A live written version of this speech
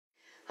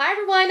Hi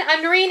everyone,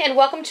 I'm Noreen and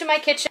welcome to my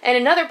kitchen and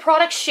another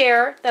product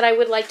share that I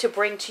would like to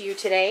bring to you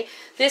today.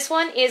 This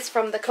one is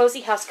from the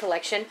Cosy House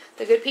Collection,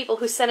 the good people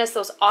who sent us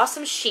those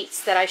awesome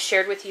sheets that I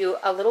shared with you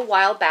a little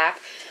while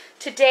back.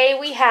 Today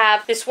we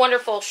have this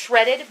wonderful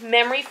shredded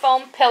memory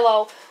foam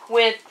pillow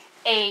with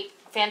a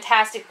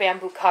fantastic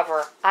bamboo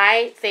cover.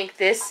 I think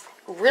this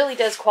really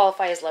does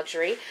qualify as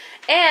luxury.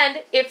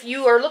 And if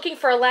you are looking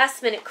for a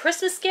last minute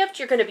Christmas gift,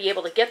 you're going to be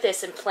able to get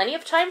this in plenty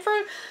of time for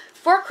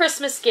a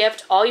Christmas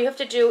gift. All you have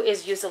to do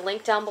is use the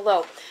link down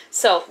below.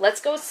 So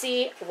let's go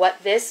see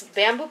what this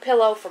bamboo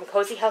pillow from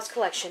Cosy House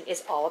Collection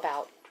is all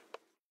about.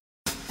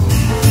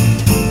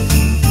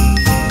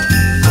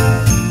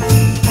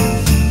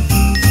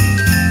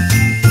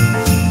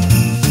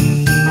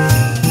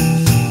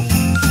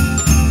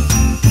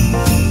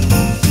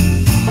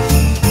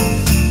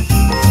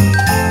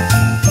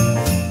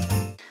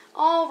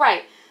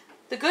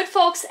 The good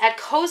folks at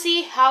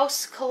Cosy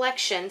House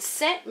Collection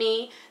sent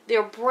me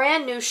their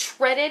brand new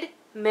shredded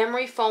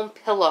memory foam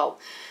pillow.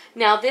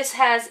 Now this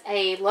has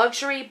a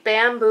luxury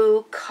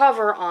bamboo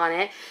cover on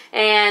it,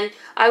 and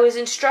I was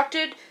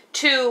instructed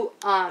to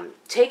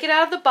take it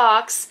out of the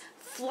box,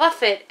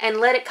 fluff it, and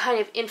let it kind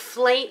of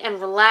inflate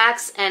and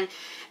relax and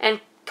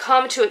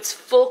come to its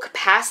full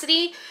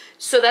capacity.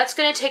 So that's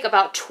going to take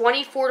about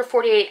 24 to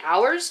 48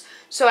 hours.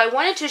 So I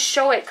wanted to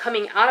show it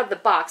coming out of the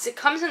box. It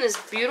comes in this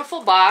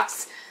beautiful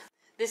box.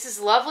 This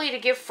is lovely to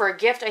give for a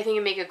gift. I think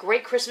it'd make a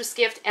great Christmas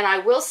gift. And I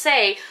will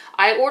say,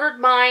 I ordered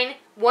mine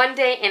one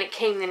day and it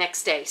came the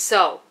next day.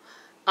 So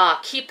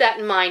keep that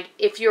in mind.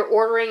 If you're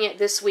ordering it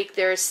this week,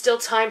 there is still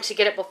time to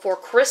get it before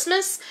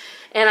Christmas.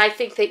 And I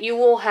think that you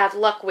will have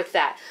luck with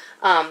that.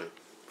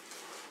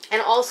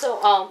 And also,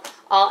 I'll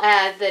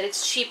add that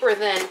it's cheaper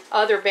than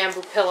other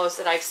bamboo pillows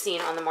that I've seen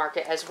on the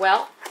market as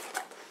well.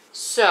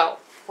 So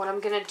what I'm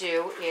going to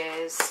do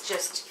is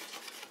just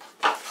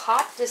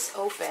pop this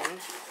open.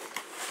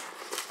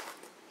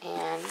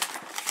 And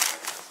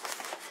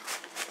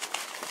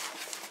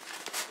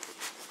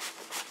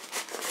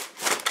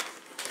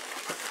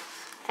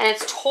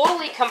it's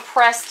totally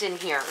compressed in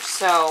here,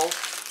 so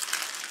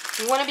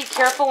you want to be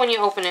careful when you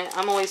open it.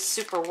 I'm always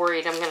super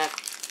worried I'm going to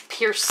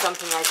pierce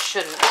something I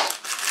shouldn't.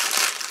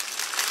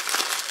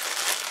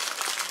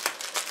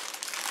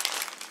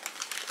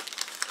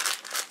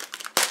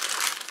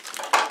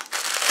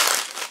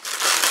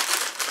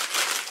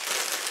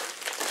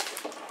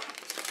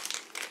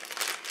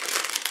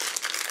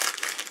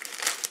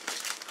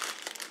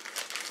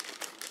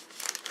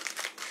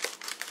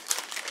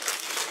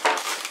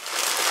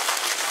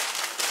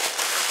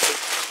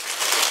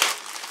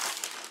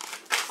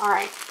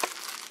 Alright,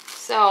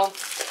 so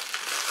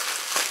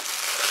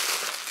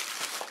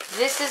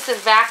this is the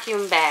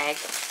vacuum bag.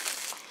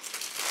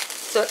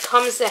 So it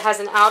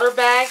has an outer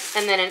bag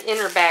and then an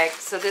inner bag.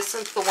 So this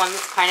is the one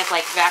that's kind of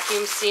like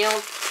vacuum sealed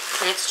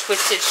and it's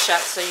twisted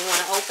shut. So you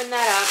want to open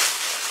that up,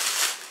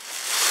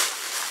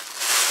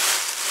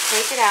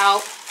 take it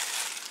out,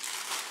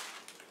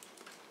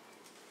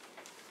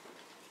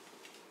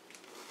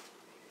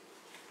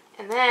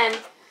 and then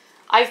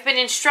I've been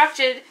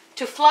instructed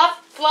to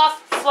fluff,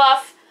 fluff,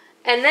 fluff,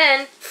 and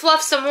then fluff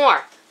some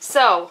more.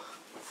 So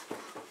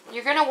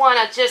you're going to want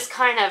to just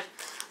kind of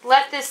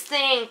let this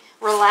thing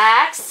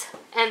relax.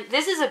 And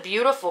this is a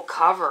beautiful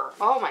cover.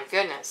 Oh my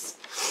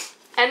goodness.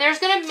 And there's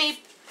going to be,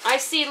 I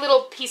see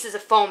little pieces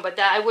of foam, but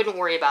that I wouldn't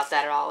worry about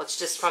that at all. It's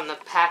just from the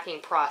packing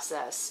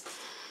process.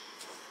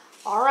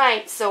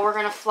 Alright, so we're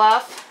going to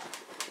fluff.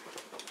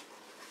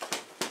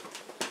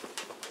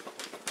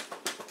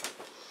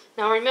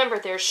 Now remember,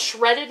 there's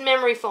shredded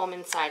memory foam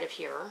inside of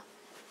here.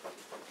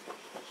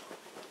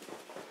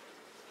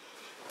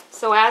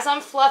 So as I'm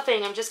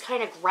fluffing, I'm just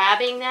kind of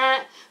grabbing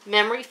that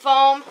memory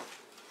foam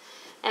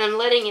and I'm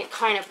letting it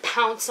kind of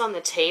pounce on the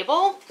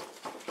table.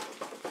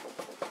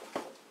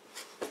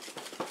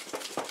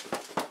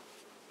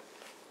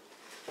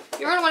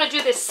 You're going to want to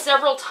do this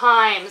several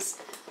times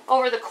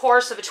over the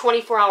course of a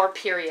 24-hour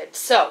period.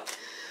 So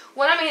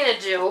what I'm going to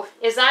do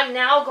is I'm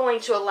now going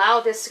to allow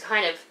this to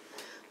kind of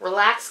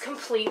relax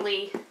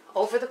completely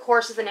over the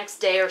course of the next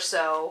day or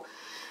so.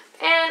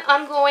 And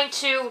I'm going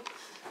to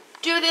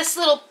do this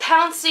little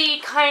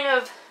pouncy kind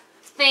of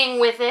thing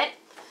with it.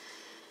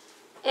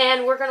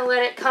 And we're going to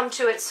let it come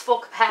to its full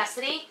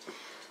capacity.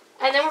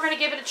 And then we're going to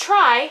give it a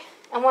try.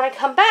 And when I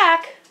come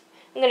back,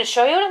 I'm going to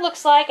show you what it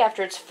looks like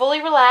after it's fully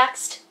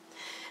relaxed.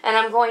 And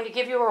I'm going to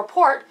give you a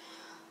report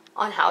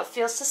on how it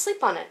feels to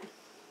sleep on it.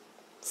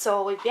 So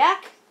I'll be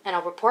back and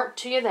I'll report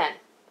to you then.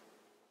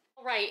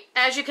 Alright,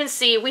 as you can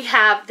see, we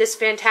have this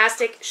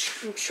fantastic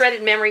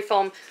shredded memory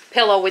foam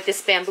pillow with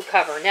this bamboo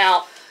cover.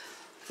 Now,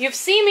 you've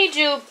seen me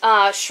do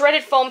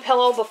shredded foam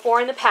pillow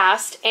before in the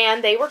past,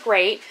 and they were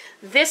great.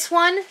 This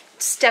one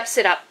steps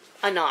it up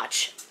a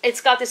notch. It's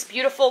got this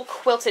beautiful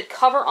quilted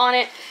cover on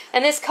it,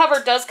 and this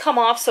cover does come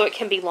off so it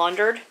can be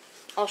laundered.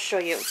 I'll show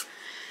you.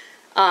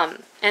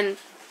 And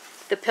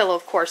the pillow,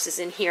 of course, is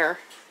in here.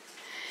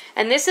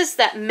 And this is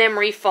that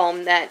memory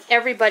foam that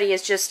everybody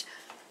is just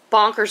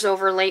bonkers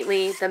over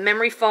lately. The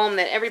memory foam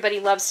that everybody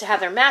loves to have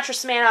their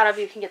mattress made out of.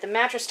 You can get the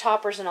mattress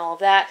toppers and all of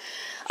that.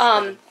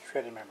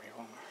 Shredded memory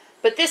foam.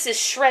 But this is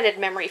shredded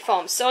memory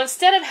foam. So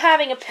instead of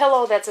having a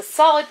pillow that's a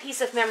solid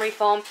piece of memory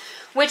foam,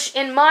 which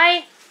in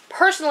my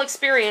personal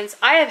experience,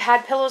 I have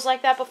had pillows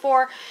like that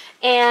before,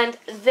 and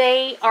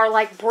they are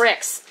like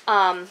bricks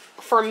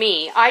for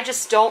me. I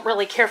just don't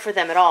really care for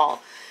them at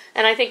all.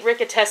 And I think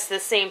Rick attests to the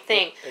same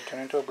thing. They turn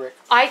into a brick.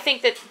 I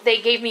think that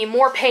they gave me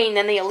more pain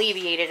than they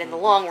alleviated in the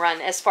long run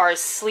as far as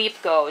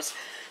sleep goes.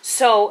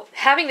 So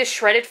having the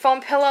shredded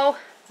foam pillow,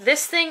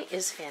 this thing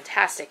is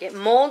fantastic. It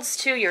molds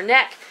to your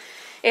neck.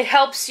 It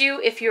helps you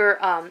if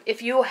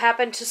you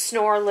happen to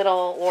snore a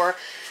little, or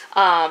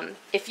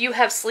if you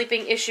have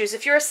sleeping issues.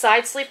 If you're a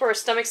side sleeper or a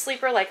stomach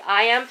sleeper like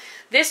I am,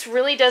 this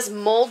really does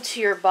mold to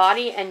your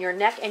body and your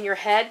neck and your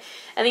head.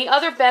 And the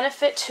other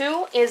benefit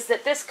too is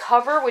that this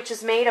cover, which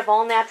is made of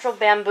all natural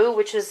bamboo,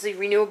 which is the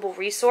renewable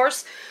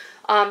resource,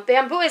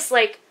 bamboo is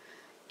like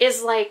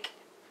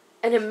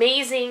an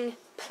amazing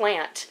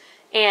plant,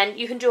 and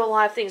you can do a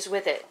lot of things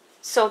with it.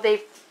 So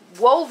they've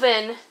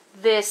woven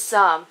this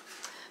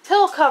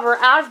pillow cover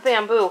out of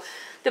bamboo.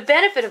 The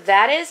benefit of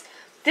that is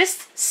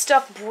this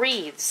stuff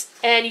breathes,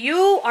 and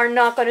you are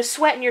not going to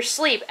sweat in your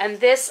sleep. And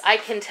this, I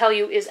can tell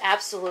you, is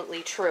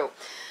absolutely true.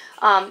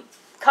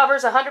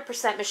 Covers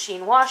 100%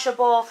 machine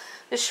washable.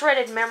 The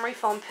shredded memory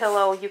foam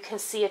pillow, you can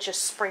see it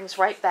just springs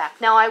right back.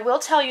 Now, I will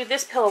tell you,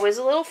 this pillow is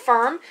a little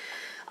firm.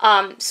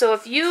 So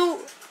if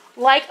you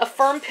like a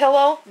firm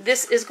pillow,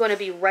 this is going to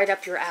be right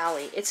up your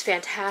alley. It's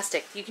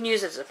fantastic. You can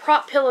use it as a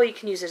prop pillow, you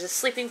can use it as a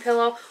sleeping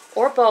pillow,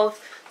 or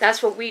both.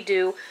 That's what we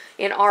do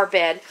in our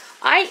bed.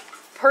 I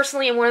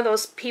personally am one of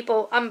those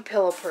people, I'm a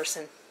pillow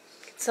person.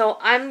 So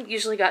I'm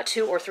usually got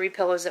 2 or 3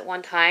 pillows at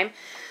one time,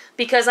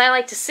 because I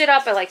like to sit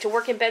up, I like to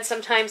work in bed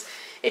sometimes.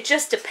 It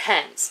just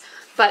depends.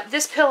 But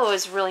this pillow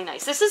is really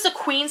nice. This is a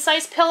queen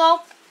size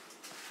pillow.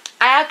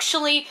 I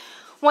actually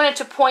wanted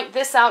to point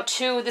this out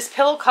too. This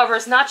pillow cover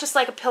is not just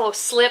like a pillow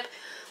slip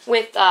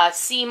with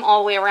seam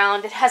all the way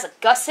around. It has a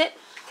gusset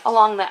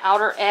along the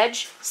outer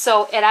edge,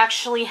 so it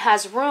actually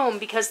has room,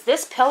 because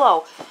this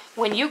pillow,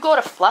 when you go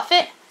to fluff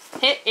it,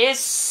 it is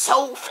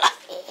so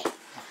fluffy.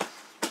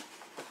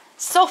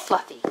 So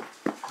fluffy.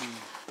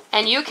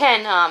 And you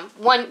can,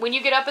 when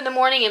you get up in the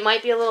morning, it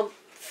might be a little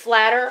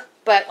flatter,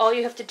 but all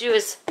you have to do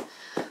is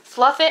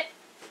fluff it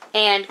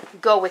and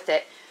go with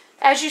it.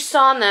 As you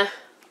saw in the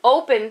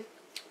open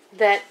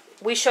that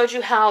we showed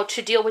you how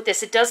to deal with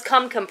this, it does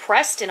come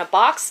compressed in a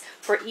box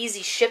for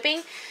easy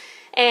shipping.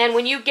 And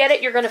when you get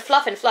it, you're going to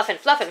fluff and fluff and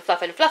fluff and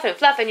fluff and fluff and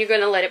fluff, and you're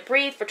going to let it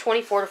breathe for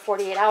 24 to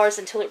 48 hours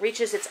until it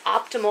reaches its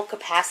optimal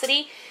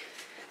capacity.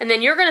 And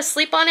then you're going to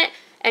sleep on it,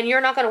 and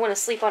you're not going to want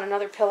to sleep on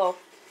another pillow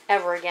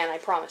ever again, I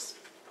promise.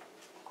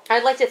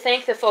 I'd like to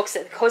thank the folks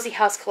at the Cosy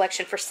House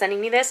Collection for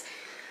sending me this,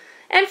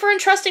 and for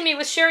entrusting me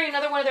with sharing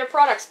another one of their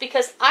products,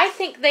 because I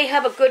think they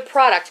have a good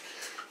product.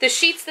 The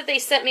sheets that they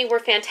sent me were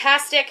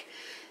fantastic.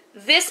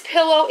 This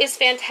pillow is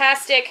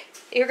fantastic.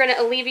 You're going to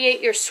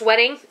alleviate your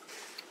sweating,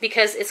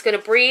 because it's going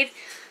to breathe.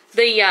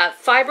 The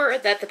fiber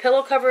that the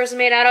pillow cover is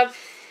made out of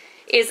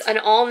is an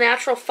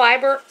all-natural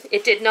fiber.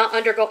 It did not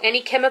undergo any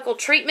chemical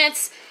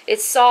treatments.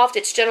 It's soft,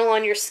 it's gentle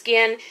on your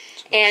skin,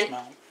 and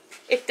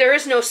if there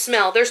is no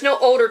smell, there's no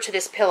odor to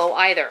this pillow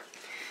either.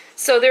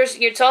 So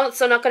it's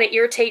also not going to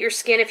irritate your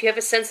skin if you have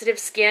a sensitive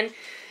skin,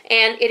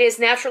 and it is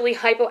naturally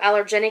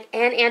hypoallergenic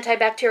and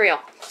antibacterial.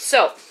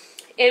 So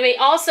it may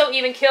also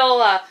even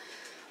kill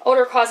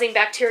odor-causing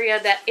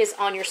bacteria that is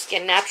on your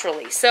skin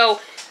naturally. So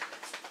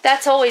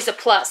that's always a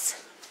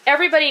plus.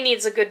 Everybody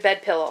needs a good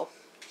bed pillow,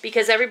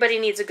 because everybody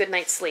needs a good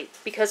night's sleep.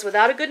 Because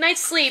without a good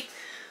night's sleep,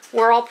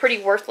 we're all pretty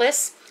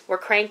worthless. We're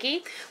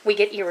cranky. We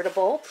get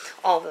irritable.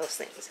 All those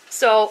things.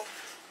 So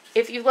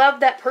if you love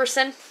that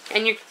person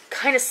and you're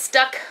kind of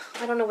stuck,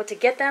 I don't know what to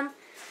get them,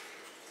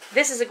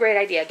 this is a great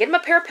idea. Get them a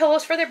pair of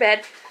pillows for their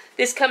bed.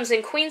 This comes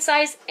in queen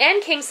size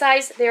and king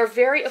size. They are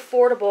very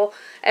affordable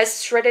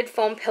as shredded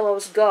foam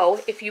pillows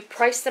go. If you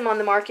price them on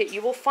the market,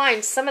 you will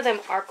find some of them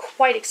are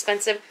quite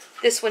expensive.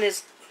 This one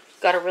has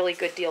got a really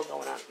good deal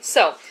going on.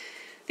 So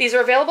these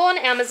are available on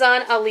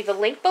Amazon. I'll leave a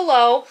link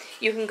below.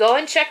 You can go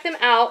and check them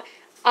out.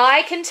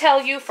 I can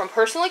tell you from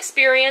personal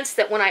experience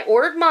that when I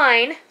ordered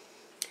mine,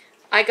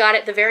 I got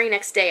it the very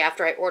next day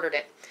after I ordered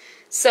it.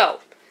 So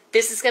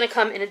this is going to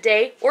come in a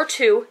day or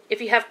 2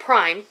 if you have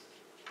Prime.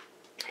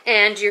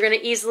 And you're going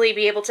to easily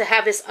be able to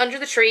have this under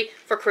the tree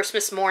for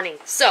Christmas morning.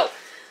 So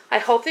I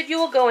hope that you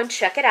will go and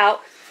check it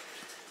out.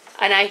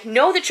 And I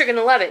know that you're going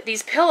to love it.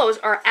 These pillows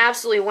are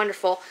absolutely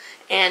wonderful.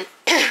 And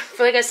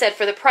like I said,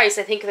 for the price,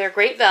 I think they're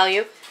great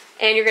value.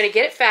 And you're going to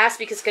get it fast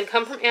because it's going to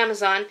come from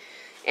Amazon.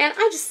 And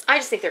I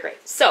just think they're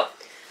great. So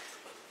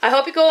I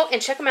hope you go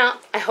and check them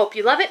out. I hope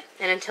you love it.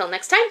 And until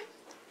next time,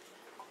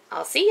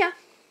 I'll see ya.